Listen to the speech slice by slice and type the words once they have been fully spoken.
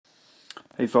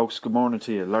Hey folks, good morning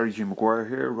to you. Larry G. Maguire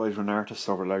here, writer and artist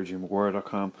over at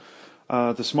larrygmaguire.com.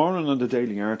 This morning on the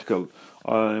daily article,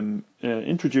 I'm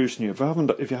introducing you,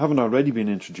 if you haven't already been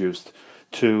introduced,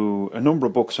 to a number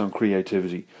of books on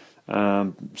creativity,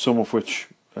 some of which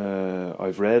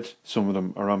I've read, some of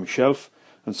them are on my shelf,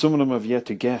 and some of them I've yet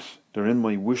to get. They're in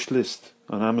my wish list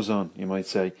on Amazon, you might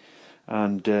say.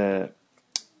 And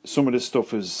some of this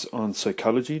stuff is on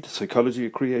psychology, the psychology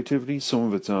of creativity. Some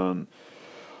of it's on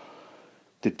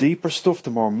the deeper stuff, the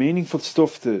more meaningful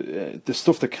stuff, the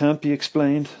stuff that can't be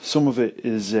explained. Some of it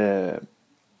is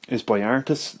by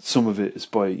artists. Some of it is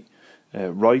by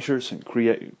writers and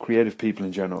creative people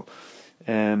in general.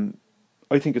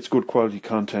 I think it's good quality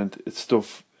content. It's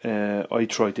stuff I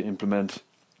try to implement.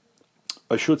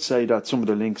 I should say that some of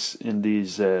the links in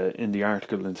the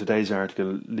article, in today's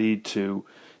article, lead to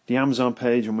the Amazon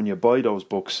page, and when you buy those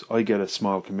books, I get a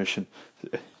small commission.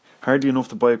 Hardly enough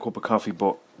to buy a cup of coffee,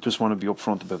 but just want to be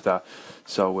upfront about that.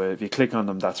 So if you click on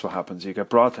them, that's what happens. You get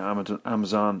brought to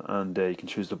Amazon, and you can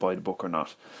choose to buy the book or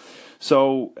not.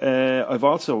 So I've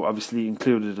also obviously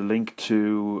included a link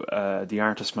to the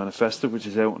Artist Manifesto, which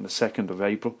is out on the 2nd of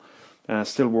April.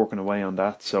 Still working away on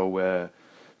that. So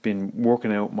been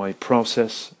working out my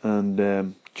process,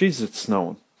 and Jesus, it's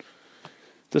snowing.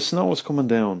 The snow is coming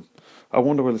down. I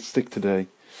wonder will it stick today.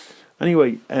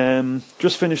 Anyway,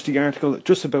 just finished the article,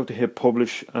 just about to hit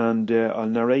publish, and I'll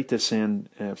narrate this in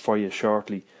for you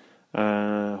shortly.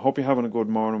 Hope you're having a good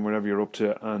morning wherever you're up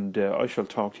to, and I shall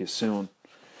talk to you soon.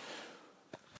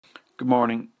 Good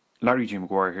morning, Larry G.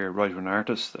 Maguire here, writer and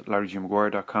artist at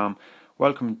larrygmaguire.com.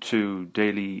 Welcome to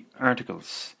Daily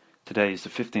Articles. Today is the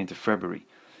 15th of February,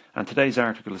 and today's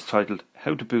article is titled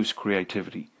How to Boost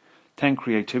Creativity, 10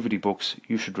 Creativity Books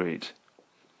You Should Read.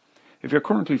 If you're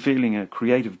currently feeling a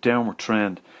creative downward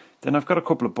trend, then I've got a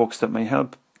couple of books that may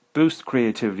help boost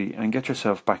creativity and get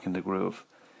yourself back in the groove.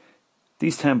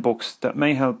 These 10 books that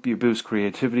may help you boost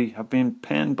creativity have been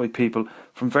penned by people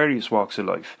from various walks of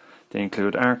life. They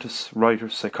include artists,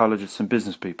 writers, psychologists and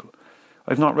business people.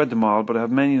 I've not read them all, but I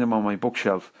have many of them on my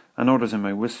bookshelf and others in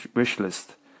my wish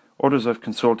list. Others I've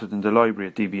consulted in the library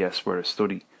at DBS where I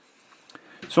study.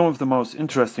 Some of the most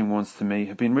interesting ones to me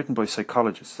have been written by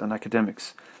psychologists and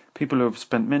academics, people who have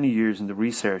spent many years in the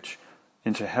research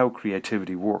into how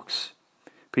creativity works.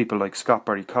 People like Scott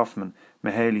Barry Kaufman,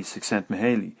 Mihaly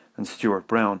Csikszentmihalyi and Stuart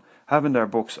Brown have in their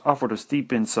books offered us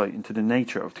deep insight into the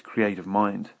nature of the creative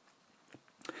mind.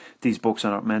 These books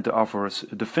are not meant to offer us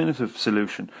a definitive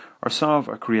solution or solve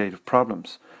our creative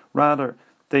problems. Rather,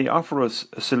 they offer us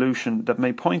a solution that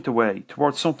may point the way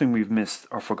towards something we've missed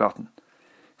or forgotten.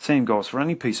 Same goes for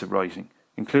any piece of writing,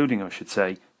 including, I should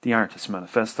say, the Artist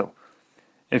Manifesto.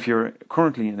 If you're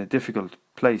currently in a difficult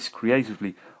place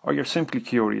creatively, or you're simply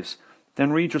curious,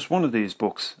 then read just one of these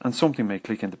books and something may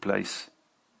click into place.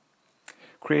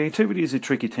 Creativity is a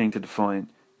tricky thing to define.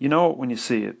 You know it when you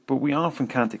see it, but we often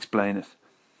can't explain it.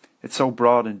 It's so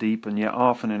broad and deep, and yet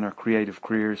often in our creative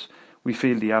careers we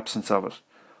feel the absence of it.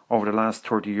 Over the last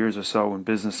 30 years or so in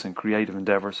business and creative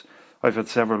endeavours, I've had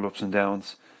several ups and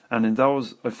downs, and in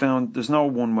those I've found there's no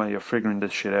one way of figuring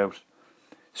this shit out.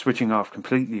 Switching off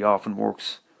completely often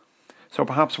works. So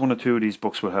perhaps one or two of these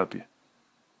books will help you.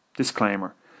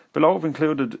 Disclaimer. Below I've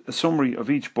included a summary of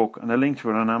each book and a link to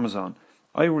it on Amazon.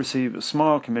 I will receive a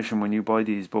small commission when you buy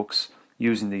these books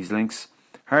using these links.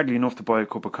 Hardly enough to buy a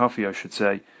cup of coffee, I should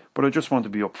say, but I just want to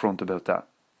be upfront about that.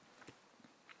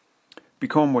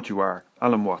 Become What You Are,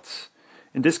 Alan Watts.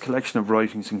 In this collection of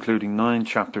writings, including 9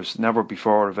 chapters never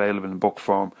before available in book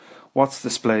form, Watts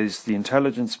displays the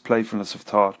intelligence, playfulness of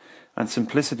thought and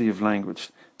simplicity of language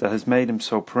that has made him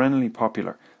so perennially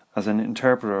popular as an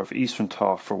interpreter of Eastern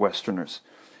thought for Westerners.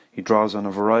 He draws on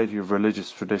a variety of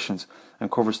religious traditions and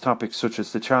covers topics such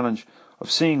as the challenge of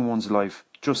seeing one's life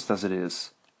just as it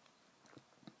is.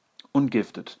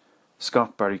 Ungifted,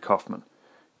 Scott Barry Kaufman.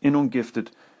 In Ungifted,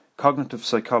 cognitive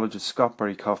psychologist Scott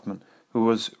Barry Kaufman, who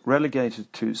was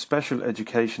relegated to special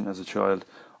education as a child,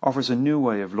 offers a new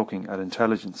way of looking at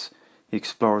intelligence. He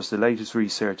explores the latest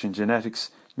research in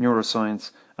genetics,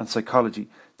 neuroscience and psychology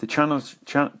to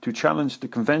challenge the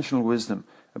conventional wisdom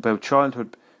about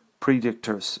childhood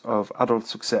predictors of adult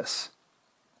success,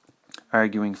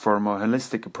 arguing for a more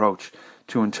holistic approach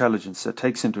to intelligence that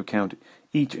takes into account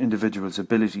each individual's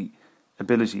ability,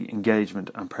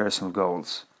 engagement and personal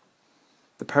goals.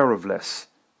 The Power of Less,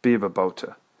 Biba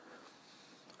Bota.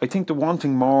 I think the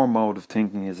wanting more mode of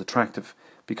thinking is attractive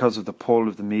because of the pull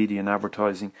of the media and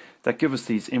advertising that give us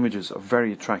these images of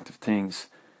very attractive things.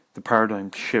 The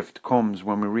paradigm shift comes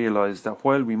when we realise that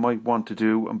while we might want to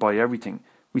do and buy everything,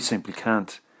 we simply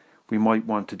can't. We might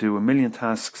want to do 1,000,000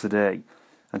 tasks a day,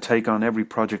 and take on every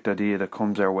project idea that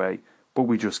comes our way, but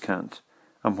we just can't.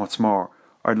 And what's more,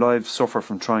 our lives suffer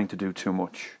from trying to do too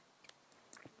much.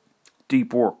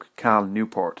 Deep work, Cal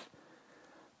Newport.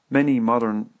 Many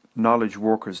modern knowledge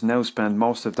workers now spend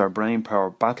most of their brain power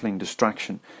battling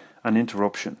distraction and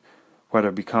interruption,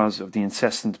 whether because of the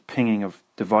incessant pinging of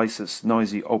devices,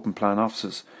 noisy open-plan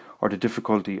offices, or the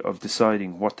difficulty of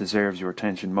deciding what deserves your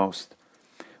attention most.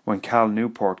 When Cal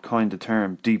Newport coined the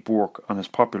term deep work on his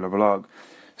popular blog,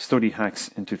 Study Hacks,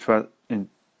 in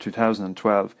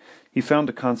 2012, he found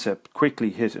the concept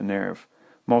quickly hit a nerve.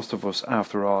 Most of us,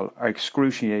 after all, are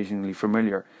excruciatingly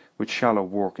familiar with shallow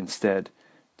work instead,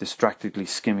 distractedly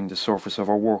skimming the surface of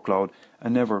our workload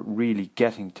and never really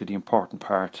getting to the important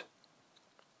part.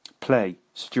 Play,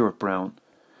 Stuart Brown.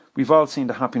 We've all seen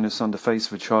the happiness on the face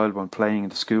of a child when playing in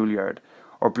the schoolyard,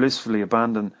 or blissfully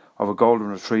abandon of a golden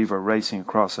retriever racing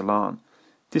across a lawn.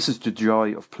 This is the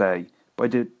joy of play. By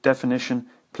definition,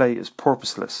 play is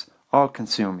purposeless,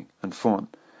 all-consuming and fun.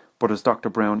 But as Dr.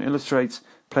 Brown illustrates,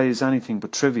 play is anything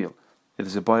but trivial. It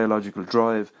is a biological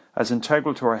drive, as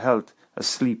integral to our health as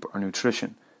sleep or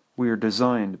nutrition. We are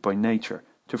designed by nature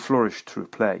to flourish through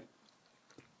play.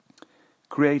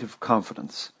 Creative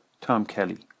Confidence, Tom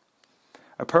Kelly.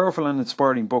 A powerful and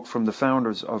inspiring book from the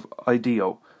founders of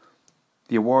IDEO,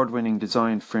 the award-winning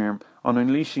design firm, on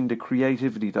unleashing the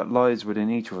creativity that lies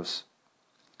within each of us.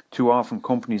 Too often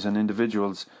companies and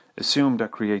individuals assume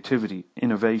that creativity,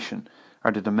 innovation,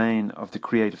 are the domain of the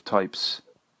creative types.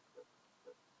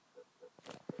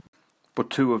 But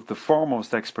two of the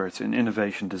foremost experts in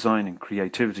innovation, design and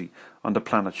creativity on the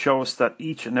planet show us that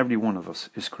each and every one of us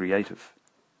is creative.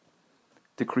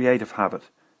 The Creative Habit,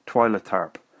 Twyla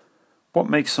Tharp. What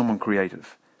makes someone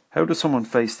creative? How does someone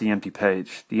face the empty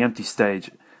page, the empty stage,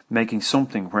 making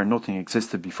something where nothing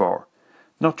existed before?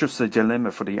 Not just a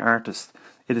dilemma for the artist,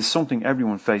 it is something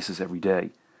everyone faces every day.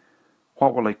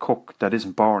 What will I cook that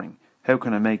isn't boring? How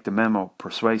can I make the memo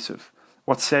persuasive?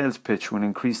 What sales pitch will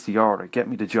increase the order, get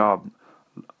me the job,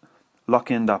 lock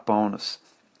in that bonus?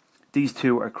 These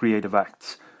two are creative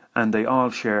acts, and they all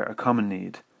share a common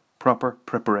need: proper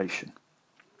preparation.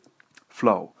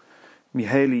 Flow.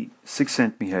 Mihaly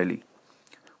Csikszentmihalyi.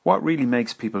 What really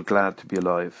makes people glad to be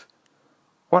alive?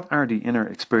 What are the inner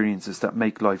experiences that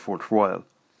make life worthwhile?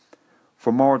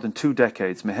 For more than 2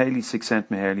 decades, Mihaly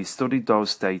Csikszentmihalyi studied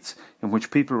those states in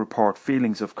which people report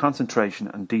feelings of concentration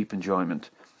and deep enjoyment.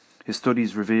 His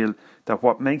studies reveal that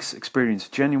what makes experience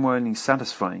genuinely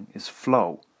satisfying is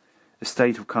flow, a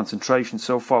state of concentration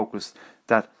so focused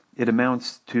that it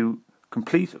amounts to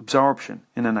complete absorption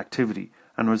in an activity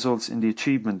and results in the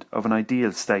achievement of an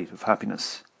ideal state of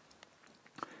happiness.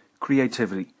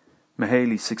 Creativity,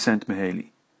 Mihaly Csikszentmihalyi.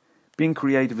 Being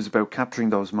creative is about capturing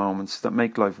those moments that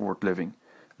make life worth living.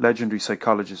 Legendary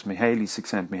psychologist Mihaly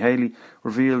Csikszentmihalyi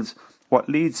reveals what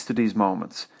leads to these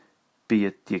moments, be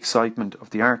it the excitement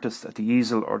of the artist at the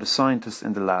easel or the scientist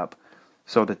in the lab,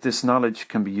 so that this knowledge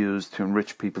can be used to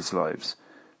enrich people's lives.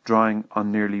 Drawing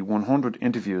on nearly 100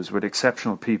 interviews with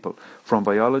exceptional people, from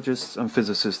biologists and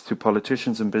physicists to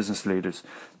politicians and business leaders,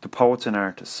 to poets and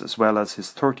artists, as well as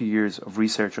his 30 years of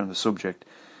research on the subject,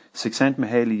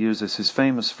 Csikszentmihalyi uses his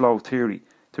famous flow theory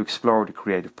to explore the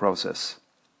creative process.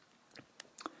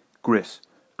 Grit,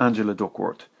 Angela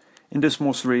Duckworth. In this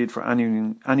must-read for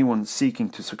anyone seeking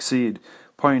to succeed,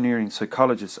 pioneering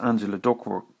psychologist Angela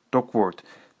Duckworth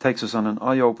takes us on an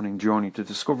eye-opening journey to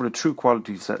discover the true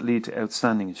qualities that lead to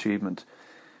outstanding achievement.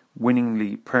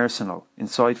 Winningly personal,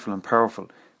 insightful and powerful,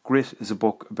 Grit is a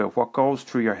book about what goes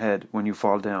through your head when you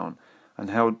fall down, and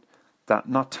how that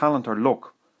not talent or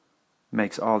luck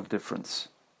makes all the difference.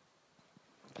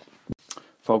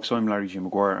 Folks, I'm Larry G.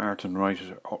 Maguire, art and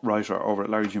writer over at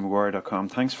larrygmaguire.com.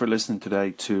 Thanks for listening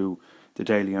today to the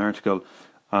daily article.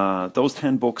 Those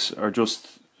 10 books are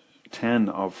just 10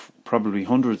 of probably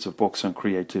hundreds of books on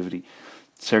creativity,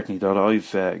 certainly that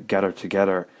I've gathered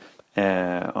together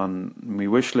on my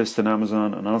wish list on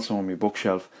Amazon and also on my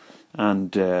bookshelf,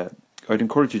 and I'd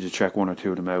encourage you to check one or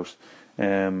two of them out.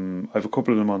 I have a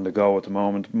couple of them on the go at the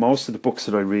moment. Most of the books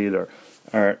that I read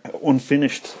are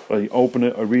unfinished. I open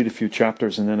it, I read a few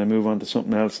chapters, and then I move on to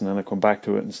something else, and then I come back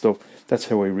to it and stuff. That's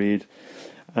how I read,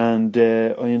 and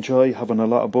I enjoy having a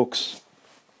lot of books.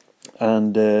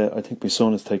 And I think my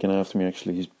son is taking after me,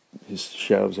 actually. His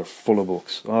shelves are full of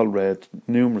books, all read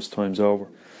numerous times over.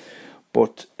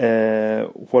 But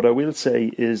what I will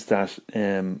say is that,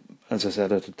 as I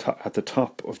said at the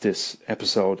top of this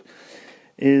episode,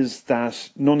 is that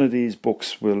none of these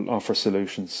books will offer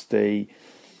solutions. They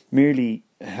merely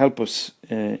help us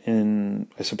in,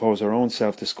 I suppose, our own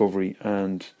self-discovery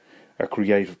and our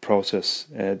creative process.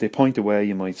 They point the way,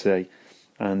 you might say,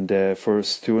 and for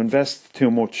us to invest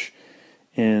too much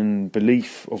in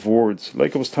belief of words,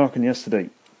 like I was talking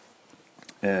yesterday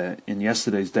in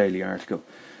yesterday's daily article.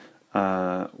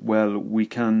 Well, we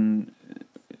can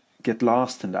get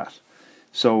lost in that.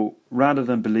 So rather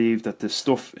than believe that the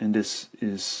stuff in this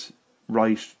is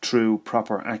right, true,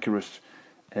 proper, accurate,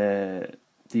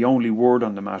 the only word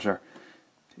on the matter,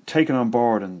 take it on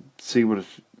board and see what it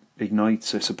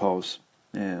ignites, I suppose.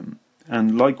 And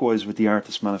likewise with the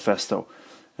Artist Manifesto.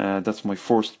 That's my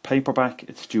first paperback.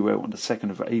 It's due out on the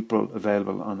 2nd of April,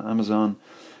 available on Amazon,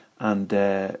 and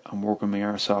I'm working my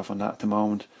arse off on that at the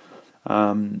moment.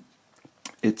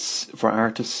 It's for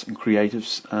artists and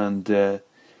creatives, and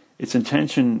its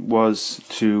intention was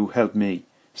to help me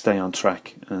stay on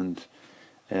track and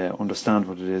understand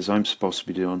what it is I'm supposed to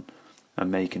be doing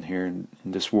and making here in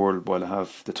this world while I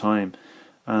have the time.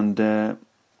 And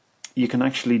you can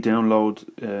actually download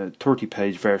a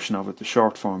 30-page version of it, the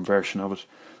short form version of it,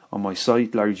 on my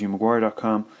site,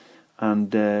 larrygmaguire.com, and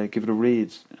give it a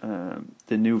read.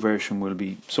 The new version will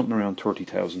be something around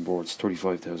 30,000 words,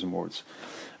 35,000 words.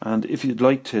 And if you'd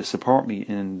like to support me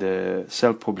in the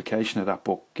self-publication of that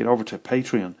book, get over to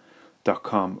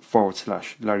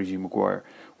patreon.com/Larry G. Maguire,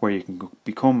 where you can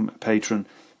become a patron.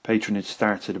 Patronage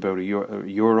starts at about a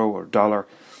euro or $1,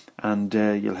 and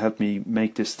you'll help me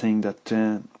make this thing that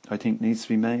I think needs to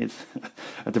be made,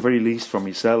 at the very least for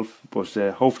myself, but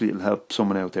hopefully it'll help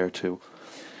someone out there too.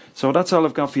 So that's all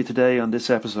I've got for you today on this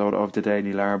episode of The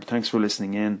Daily Larb. Thanks for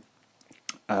listening in.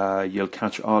 You'll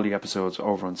catch all the episodes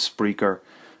over on Spreaker.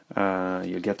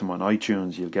 You'll get them on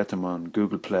iTunes, you'll get them on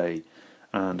Google Play,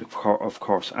 and of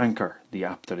course Anchor, the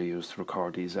app that I use to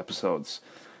record these episodes.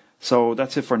 So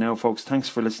that's it for now, folks. Thanks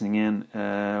for listening in.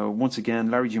 Once again,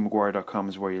 larrygmaguire.com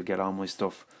is where you'll get all my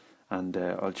stuff, and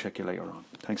I'll check you later on.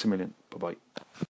 Thanks a million. Bye-bye.